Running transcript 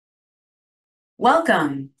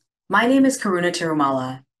Welcome! My name is Karuna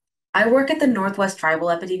Tirumala. I work at the Northwest Tribal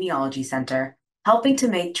Epidemiology Center, helping to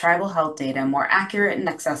make tribal health data more accurate and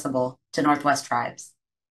accessible to Northwest tribes.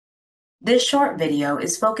 This short video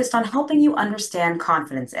is focused on helping you understand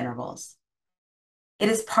confidence intervals. It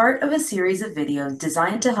is part of a series of videos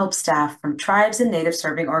designed to help staff from tribes and native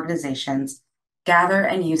serving organizations gather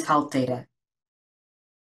and use health data.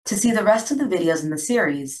 To see the rest of the videos in the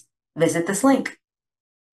series, visit this link.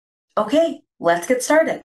 Okay, let's get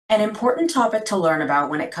started. An important topic to learn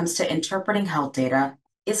about when it comes to interpreting health data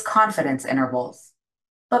is confidence intervals.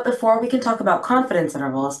 But before we can talk about confidence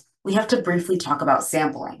intervals, we have to briefly talk about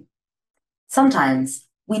sampling. Sometimes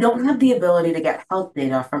we don't have the ability to get health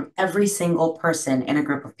data from every single person in a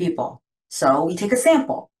group of people, so we take a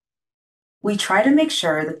sample. We try to make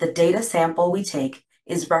sure that the data sample we take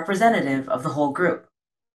is representative of the whole group.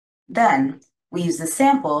 Then, we use the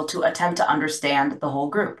sample to attempt to understand the whole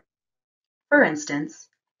group. For instance,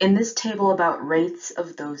 in this table about rates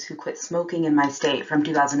of those who quit smoking in my state from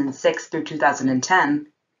 2006 through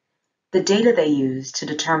 2010, the data they used to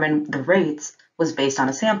determine the rates was based on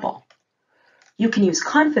a sample. You can use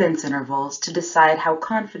confidence intervals to decide how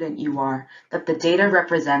confident you are that the data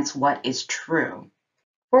represents what is true.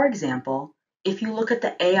 For example, if you look at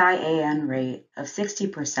the AIAN rate of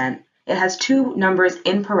 60%, it has two numbers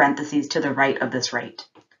in parentheses to the right of this rate.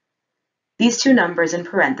 These two numbers in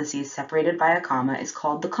parentheses separated by a comma is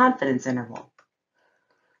called the confidence interval.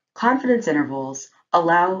 Confidence intervals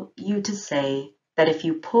allow you to say that if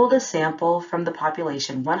you pulled a sample from the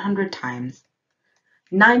population 100 times,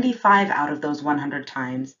 95 out of those 100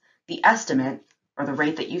 times, the estimate, or the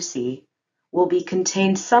rate that you see, will be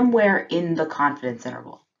contained somewhere in the confidence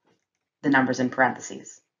interval, the numbers in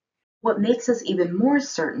parentheses. What makes us even more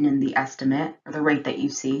certain in the estimate, or the rate that you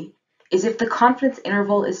see, is if the confidence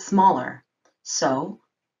interval is smaller. So,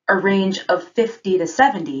 a range of 50 to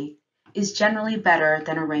 70 is generally better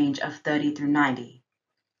than a range of 30 through 90.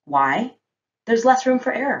 Why? There's less room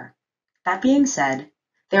for error. That being said,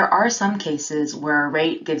 there are some cases where a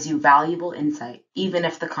rate gives you valuable insight, even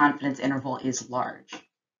if the confidence interval is large.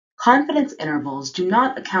 Confidence intervals do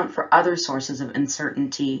not account for other sources of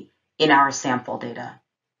uncertainty in our sample data.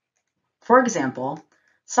 For example,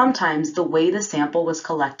 sometimes the way the sample was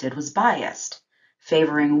collected was biased,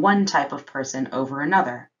 favoring one type of person over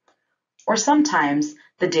another. Or sometimes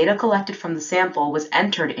the data collected from the sample was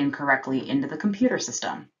entered incorrectly into the computer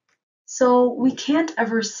system. So we can't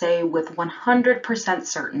ever say with 100%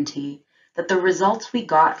 certainty that the results we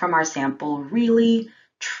got from our sample really,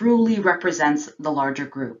 truly represents the larger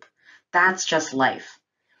group. That's just life.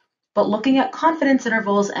 But looking at confidence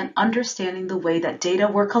intervals and understanding the way that data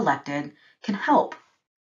were collected can help.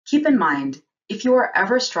 Keep in mind, if you are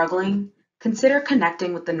ever struggling, consider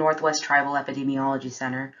connecting with the Northwest Tribal Epidemiology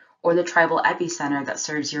Center or the Tribal Epicenter that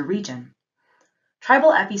serves your region.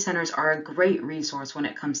 Tribal epicenters are a great resource when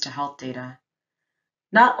it comes to health data.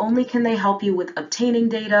 Not only can they help you with obtaining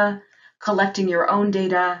data, collecting your own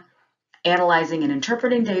data, analyzing and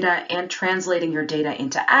interpreting data, and translating your data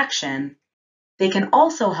into action, they can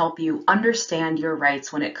also help you understand your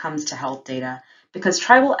rights when it comes to health data, because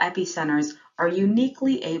tribal epicenters are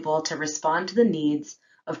uniquely able to respond to the needs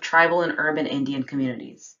of tribal and urban Indian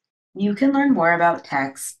communities. You can learn more about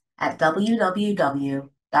TEX at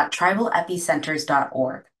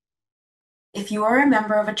www.tribalepicenters.org. If you are a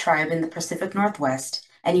member of a tribe in the Pacific Northwest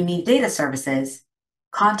and you need data services,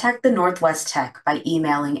 contact the Northwest Tech by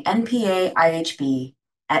emailing NPAIHB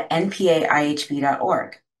at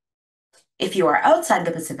npaihb.org. If you are outside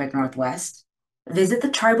the Pacific Northwest, visit the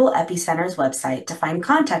Tribal Epicenter's website to find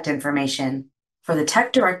contact information for the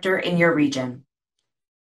tech director in your region.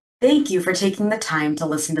 Thank you for taking the time to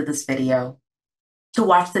listen to this video. To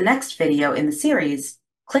watch the next video in the series,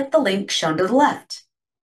 click the link shown to the left.